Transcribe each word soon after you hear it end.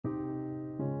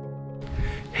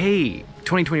Hey,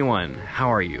 2021,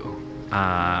 how are you?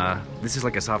 This is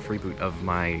like a soft reboot of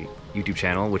my YouTube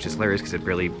channel, which is hilarious because it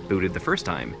barely booted the first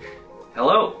time.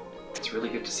 Hello! It's really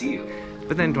good to see you.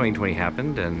 But then 2020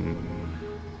 happened and...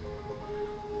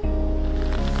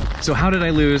 So how did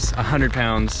I lose 100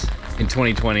 pounds in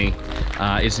 2020?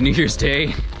 It's New Year's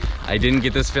Day. I didn't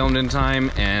get this filmed in time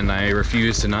and I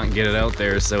refuse to not get it out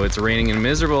there, so it's raining and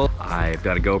miserable. I've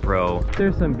got a GoPro.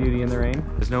 There's some beauty in the rain.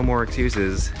 There's no more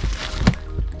excuses.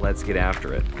 Let's get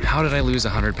after it. How did I lose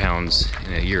 100 pounds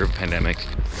in a year of pandemic?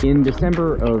 In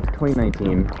December of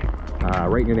 2019,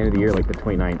 right near the end of the year, like the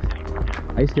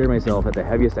 29th, I scared myself at the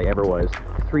heaviest I ever was,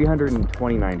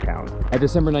 329 pounds. At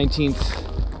December 19th,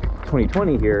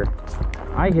 2020 here,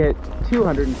 I hit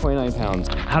 229 pounds.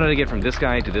 How did I get from this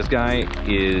guy to this guy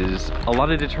is a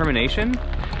lot of determination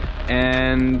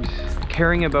and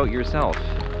caring about yourself.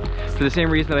 For the same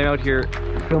reason that I'm out here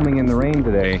filming in the rain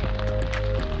today.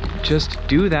 Just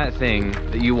do that thing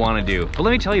that you want to do. But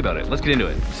let me tell you about it. Let's get into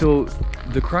it. So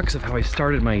the crux of how I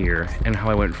started my year and how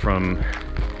I went from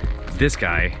this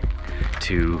guy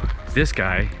to this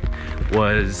guy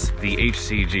was the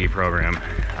HCG program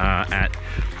at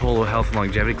Polo Health and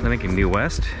Longevity Clinic in New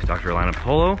West. Dr. Allana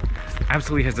Polo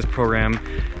absolutely has this program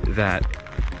that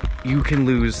you can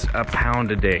lose a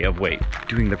pound a day of weight.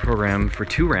 Doing the program for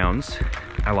 2 rounds,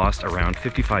 I lost around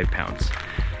 55 pounds.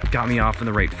 Got me off on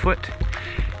the right foot.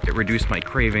 It reduced my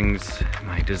cravings,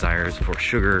 my desires for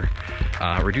sugar,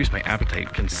 reduced my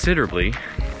appetite considerably,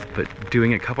 but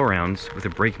doing a couple rounds with a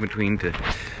break in between to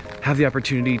have the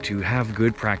opportunity to have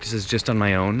good practices just on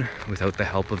my own without the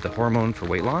help of the hormone for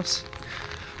weight loss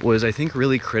was, I think,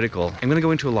 really critical. I'm gonna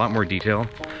go into a lot more detail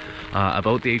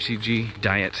about the HCG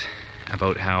diet,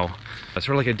 about how sort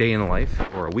of like a day in the life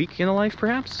or a week in the life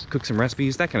perhaps, cook some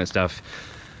recipes, that kind of stuff.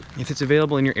 If it's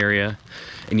available in your area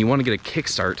and you want to get a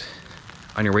kickstart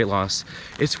on your weight loss,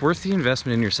 it's worth the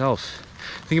investment in yourself.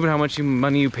 Think about how much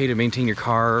money you pay to maintain your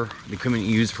car, the equipment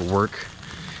you use for work,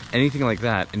 anything like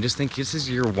that, and just think, this is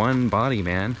your one body,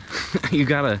 man. You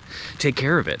gotta take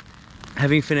care of it.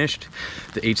 Having finished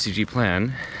the HCG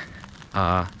plan,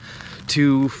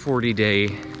 2 40-day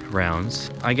rounds,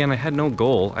 again, I had no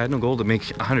goal. I had no goal to make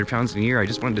 100 pounds in a year. I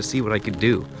just wanted to see what I could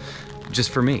do, just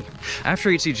for me. After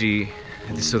HCG,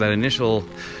 so that initial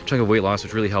chunk of weight loss,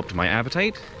 which really helped my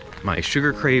appetite, my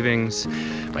sugar cravings,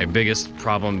 my biggest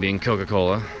problem being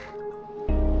Coca-Cola.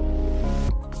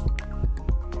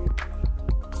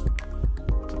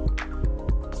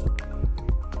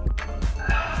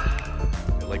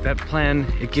 Like that plan,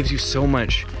 it gives you so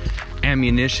much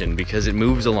ammunition because it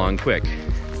moves along quick.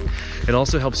 It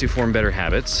also helps you form better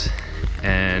habits,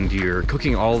 and you're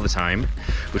cooking all the time,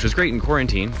 which was great in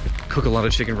quarantine. Cook a lot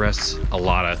of chicken breasts, a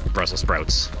lot of Brussels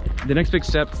sprouts. The next big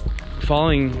step,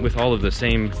 following with all of the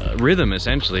same rhythm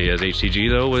essentially as HCG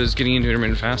though, was getting into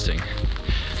intermittent fasting.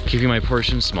 Keeping my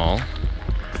portions small,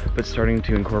 but starting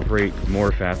to incorporate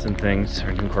more fats and things,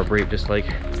 starting to incorporate just like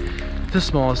the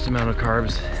smallest amount of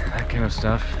carbs, that kind of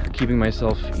stuff. Keeping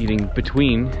myself eating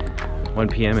between 1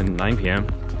 p.m. and 9 p.m.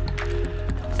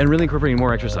 and really incorporating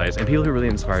more exercise. And people who really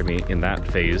inspired me in that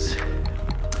phase,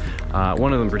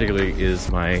 one of them particularly is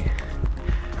my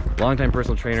longtime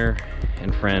personal trainer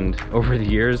and friend over the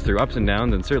years, through ups and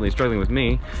downs and certainly struggling with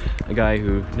me, a guy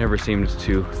who never seemed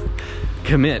to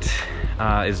commit,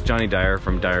 is Johny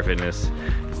from Dyer Fitness.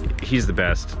 He's the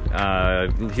best.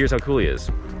 Here's how cool he is.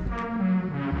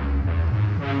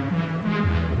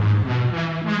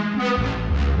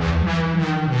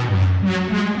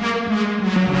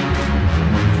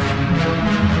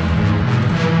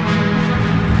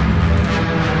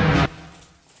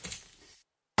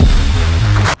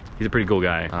 He's a pretty cool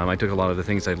guy. I took a lot of the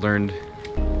things I learned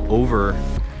over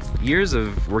years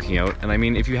of working out, and I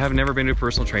mean, if you have never been to a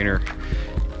personal trainer,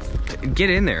 get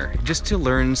in there just to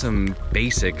learn some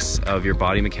basics of your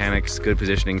body mechanics, good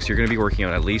positioning, so you're gonna be working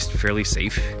out at least fairly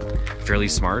safe, fairly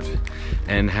smart,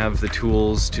 and have the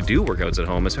tools to do workouts at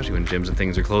home, especially when gyms and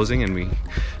things are closing, and we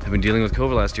have been dealing with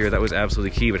COVID last year. That was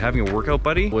absolutely key, but having a workout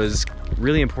buddy was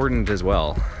really important as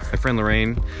well. My friend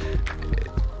Lorraine,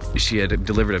 she had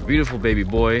delivered a beautiful baby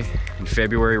boy in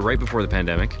February, right before the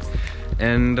pandemic,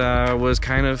 and was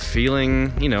kind of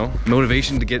feeling, you know,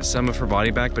 motivation to get some of her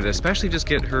body back, but especially just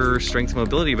get her strength and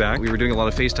mobility back. We were doing a lot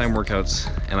of FaceTime workouts,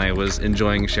 and I was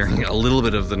enjoying sharing a little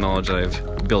bit of the knowledge that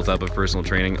I've built up of personal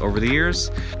training over the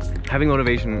years. Having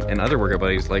motivation and other workout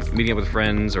buddies, like meeting up with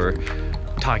friends or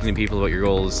talking to people about your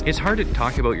goals. It's hard to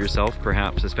talk about yourself,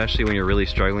 perhaps, especially when you're really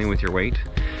struggling with your weight.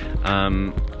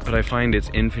 But I find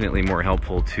it's infinitely more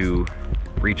helpful to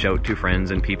reach out to friends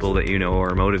and people that you know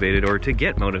are motivated, or to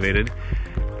get motivated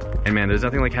And man, there's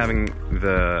nothing like having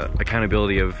the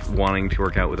accountability of wanting to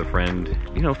work out with a friend,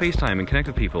 you know, FaceTime and connect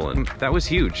with people. And that was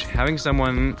huge. Having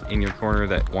someone in your corner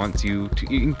that wants you to,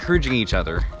 encouraging each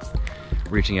other,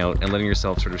 reaching out and letting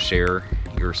yourself sort of share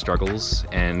your struggles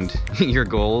and your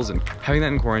goals. And having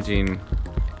that in quarantine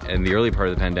in the early part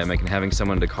of the pandemic and having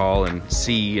someone to call and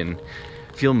see and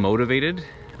feel motivated,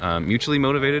 mutually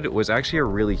motivated, was actually a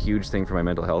really huge thing for my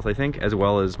mental health, I think, as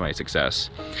well as my success.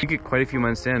 We get quite a few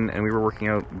months in and we were working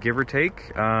out, give or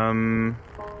take,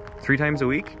 3 times a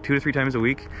week, 2 to 3 times a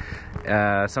week,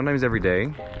 sometimes every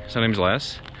day, sometimes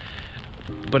less.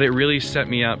 But it really set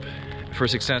me up for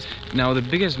success. Now, the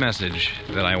biggest message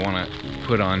that I want to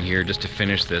put on here, just to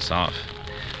finish this off,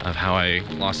 of how I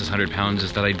lost this 100 pounds,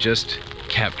 is that I just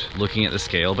kept looking at the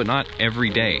scale, but not every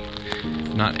day,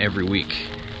 not every week.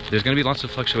 There's going to be lots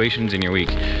of fluctuations in your week,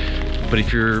 but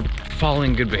if you're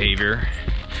following good behavior,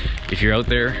 if you're out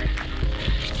there,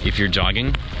 if you're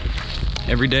jogging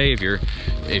every day, if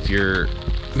you're,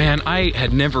 man, I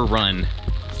had never run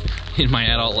in my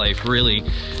adult life, really,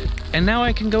 and now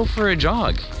I can go for a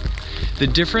jog. The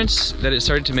difference that it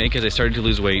started to make as I started to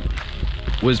lose weight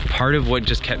was part of what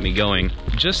just kept me going.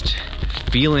 Just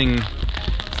feeling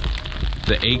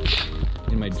the ache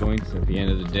in my joints at the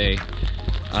end of the day,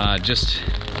 just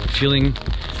feeling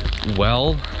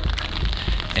well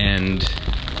and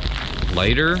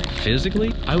lighter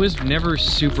physically. I was never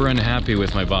super unhappy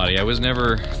with my body. I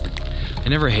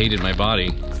never hated my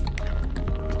body.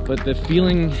 But the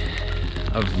feeling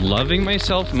of loving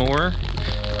myself more,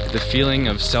 the feeling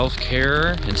of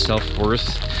self-care and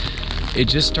self-worth, it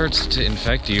just starts to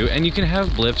infect you, and you can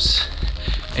have blips,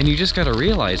 and you just gotta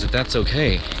realize that that's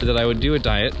okay. That I would do a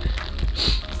diet,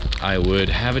 I would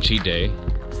have a cheat day,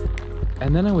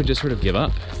 and then I would just sort of give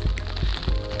up.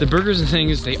 The burgers and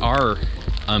things, they are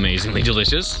amazingly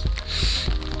delicious.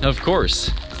 Of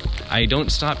course, I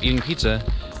don't stop eating pizza,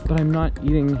 but I'm not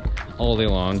eating all day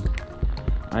long.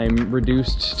 I'm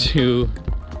reduced to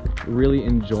really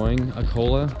enjoying a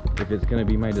cola, if it's gonna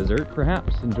be my dessert,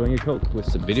 perhaps enjoying a Coke with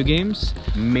some video games.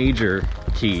 Major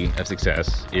key of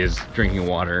success is drinking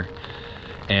water.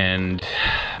 And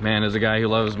man, as a guy who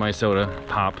loves my soda,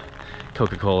 pop,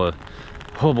 Coca-Cola,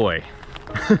 oh boy,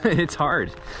 it's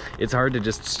hard. It's hard to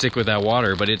just stick with that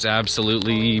water, but it's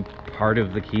absolutely part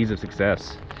of the keys of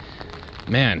success.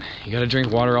 Man, you gotta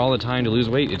drink water all the time to lose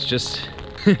weight. It's just,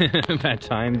 at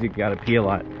times you gotta pee a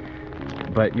lot,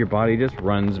 but your body just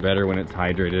runs better when it's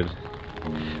hydrated.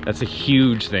 That's a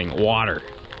huge thing. Water.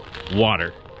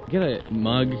 Get a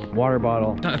mug, water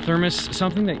bottle, a thermos,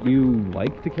 something that you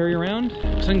like to carry around.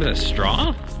 Something with a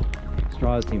straw.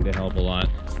 Straws seem to help a lot.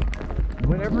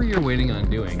 Whatever you're waiting on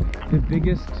doing, the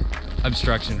biggest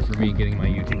obstruction for me getting my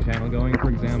YouTube channel going, for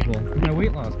example, my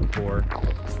weight loss before,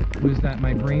 was that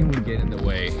my brain would get in the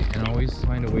way and always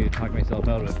find a way to talk myself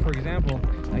out of it. For example,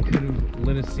 I could have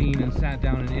lit a scene and sat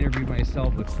down and interviewed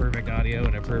myself with perfect audio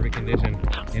and a perfect condition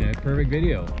in a perfect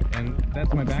video. And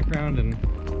that's my background, and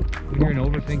when you're an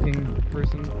overthinking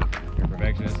person, you're a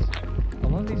perfectionist, a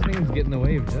lot of these things get in the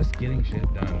way of just getting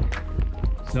shit done.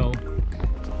 So,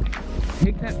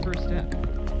 take that first step.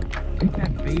 Take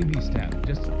that baby step.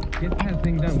 Just get that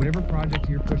thing done. Whatever project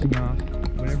you're pushing off,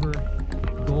 whatever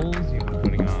goals you've been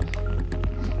putting off,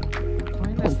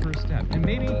 find that first step. And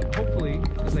maybe, hopefully,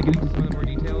 as I get into some of the more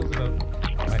details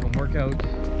about my home workout,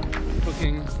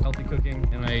 cooking, healthy cooking,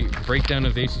 and my breakdown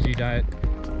of the HCG diet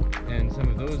and some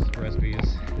of those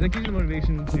recipes, that gives you the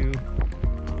motivation to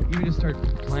even just start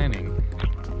planning.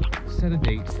 Set a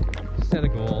date, set a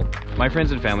goal. My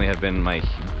friends and family have been my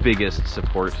biggest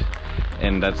support,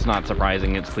 and that's not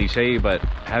surprising, it's cliche, but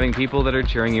having people that are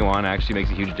cheering you on actually makes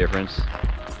a huge difference.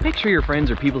 Make sure your friends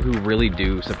are people who really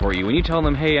do support you. When you tell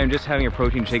them, hey, I'm just having a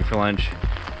protein shake for lunch,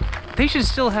 they should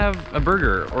still have a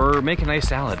burger or make a nice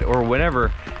salad or whatever.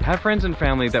 Have friends and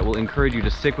family that will encourage you to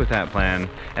stick with that plan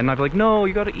and not be like, no,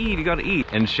 you gotta eat, you gotta eat.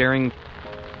 And sharing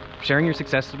your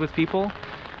successes with people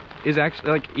is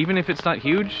actually, like, even if it's not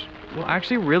huge, will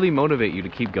actually really motivate you to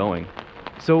keep going.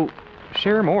 So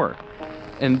share more.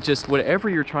 And just whatever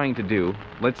you're trying to do,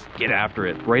 let's get after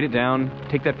it. Write it down,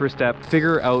 take that first step,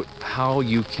 figure out how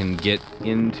you can get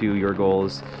into your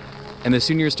goals. And the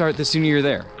sooner you start, the sooner you're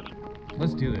there.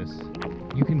 Let's do this.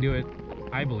 You can do it.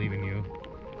 I believe in you.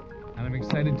 And I'm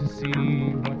excited to see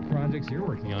what projects you're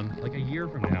working on, like a year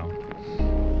from now.